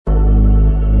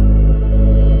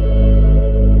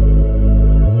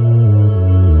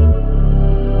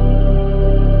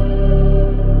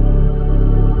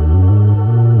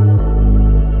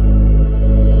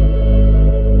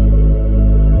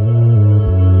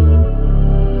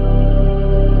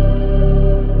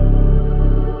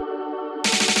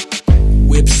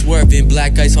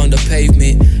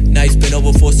pavement. Night's been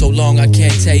over for so long I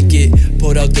can't take it.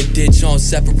 Pulled out the ditch on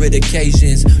separate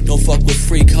occasions. Don't fuck with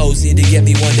freak hoes, need to get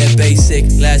me one that basic.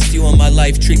 Last few in my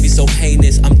life treat me so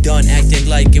heinous. I'm done acting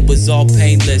like it was all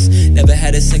painless. Never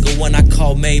had a single one I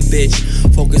call main bitch.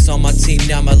 Focus on my team,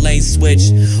 now my lane switch.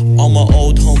 All my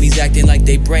old homies acting like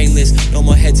they brainless. No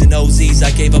more heads and OZs,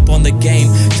 I gave up on the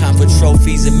game. Time for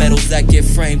trophies and medals that get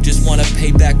framed. Just wanna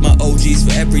pay back my OGs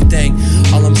for everything.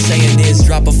 All I'm saying is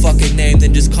drop a fucking name,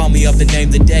 then just call me up and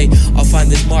name the day. I'll find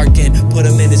this mark and put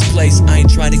him in his place. I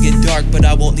ain't trying to get dark, but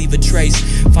I won't leave a trace.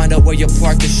 Find out where you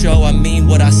park the show, I mean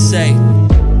what I say.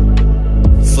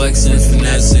 Flexing and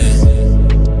finessing,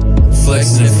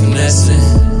 flexing and finessing,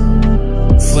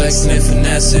 flexing and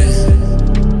finessing,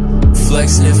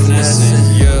 flexing and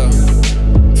finessing, yeah.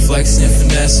 Flexing and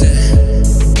finessing,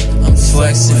 I'm just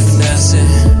flexing and finessing,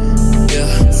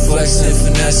 yeah. Flexing and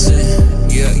finessing,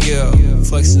 yeah.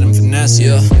 Flexing and finessing,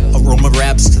 yeah. I roll my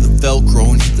raps to the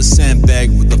Velcro and hit the sandbag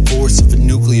with the force of a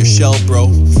nuclear shell, bro.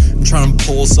 I'm trying to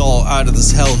pull us all out of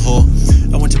this hellhole.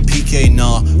 I went to PK,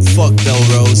 nah, fuck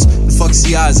Belrose. And fuck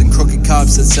CIs and crooked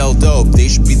cops that sell dope. They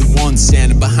should be the ones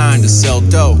standing behind to sell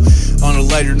dope. On a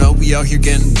lighter note, we out here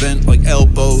getting bent like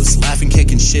elbows, laughing,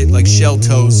 kicking shit like shell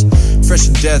toes. Fresh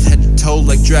to death, head to toe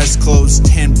like dress clothes.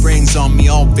 10 brains on me,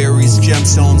 all berries,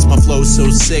 gemstones. My flow's so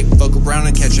sick, fuck around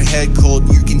and catch a head cold.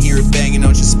 You can hear it banging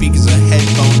out your speakers or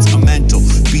headphones. I'm mental,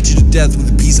 beat you to death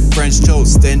with a piece of French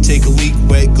toast. Then take a leak,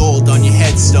 wet gold on your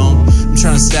headstone. I'm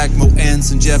trying to stack more ends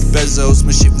than Jeff Bezos.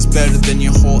 My shit was better than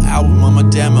your whole album on my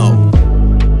demo.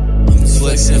 I'm just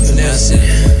flexing and finessing,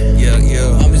 yeah.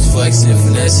 I'm just flexing and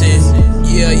finessing,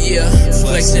 yeah.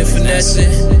 Flexing and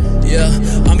finessing, yeah.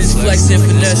 I'm just flexing and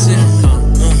finessing,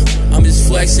 I'm just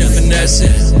flexing and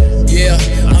finessing, yeah.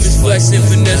 I'm just flexing and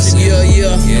finessing,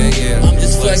 yeah. I'm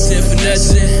just flexing and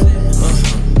finessing,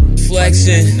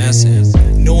 flexing.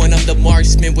 Knowing I'm the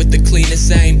marksman with the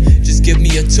cleanest aim. Just give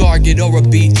me a target or a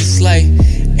beat to slay.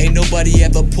 Ain't nobody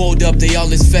ever pulled up, they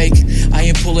all is fake. I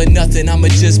ain't pulling nothing, I'ma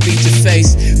just beat your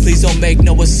face. Please don't make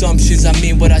no assumptions, I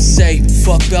mean what I say.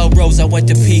 Fuck Belrose, I went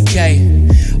to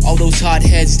PK. All those hot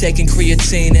heads taking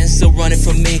creatine and still running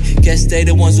from me. Guess they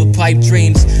the ones with pipe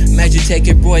dreams. Imagine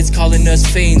taking roids, calling us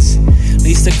fiends.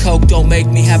 Least the coke don't make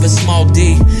me have a small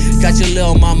D. Got your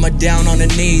little mama down on her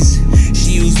knees.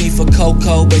 She used me for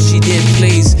cocoa, but she did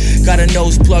please. Got her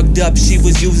nose plugged up, she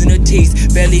was using her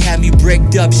teeth. Barely had me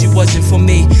bricked up, she wasn't for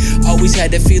me. Always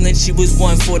had the feeling she was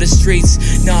one for the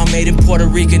streets. Now I'm made in Puerto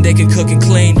Rican, they can cook and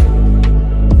clean.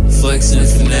 Flexing and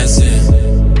finessing,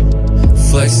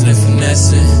 flexing and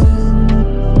finessing,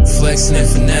 flexing and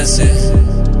finessing,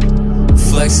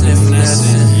 flexing and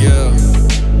finessing, yeah.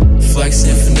 Flexing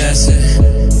and finessing,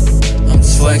 I'm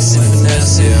just flexing and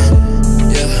finessing,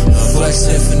 yeah.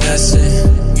 Flexing and finessing,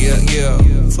 yeah.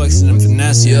 Flexing and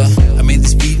finessing, yeah. I made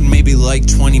this beat in maybe like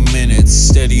 20 minutes.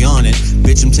 Steady on it,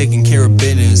 bitch, I'm taking care of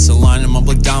business. I line them up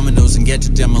like dominoes and get to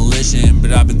demolition.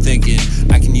 But I've been thinking,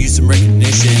 I can use some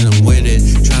recognition. I'm with it,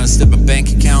 trying to step my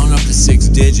bank account up to 6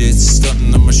 digits.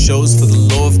 Stunting on my shows for the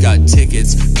low, I've got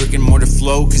tickets. Brick and mortar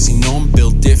flow, cause you know I'm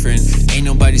built different. Ain't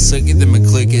nobody slicker than my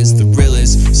click is, the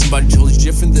realest. Somebody totally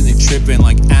different than they tripping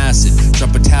like acid.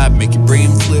 Drop a tab, make your brain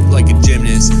flip like a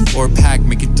gymnast. Or a pack,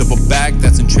 make it double back,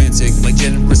 that's intrinsic. Like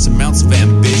generous amounts of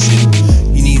ambition.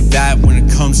 You need that when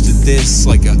it comes to this.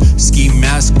 Like a ski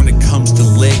mask when it comes to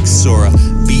licks. Or a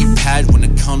beat pad when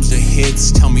it comes to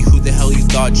hits. Tell me who the hell you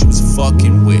thought you was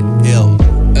fucking with, ill.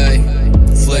 Ay,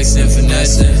 flexing and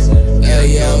finessing,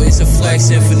 yo, it's a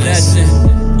flexing and finessing,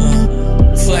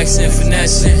 flexing and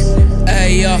finessing, ay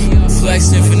yo,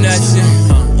 flexing and finessing,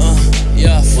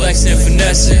 yeah, flexing and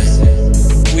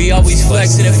finessing. We always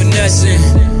flexing and finessing,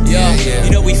 yeah.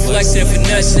 You know we flexing and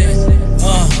finessing,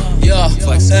 yeah,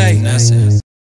 flexing and finessing.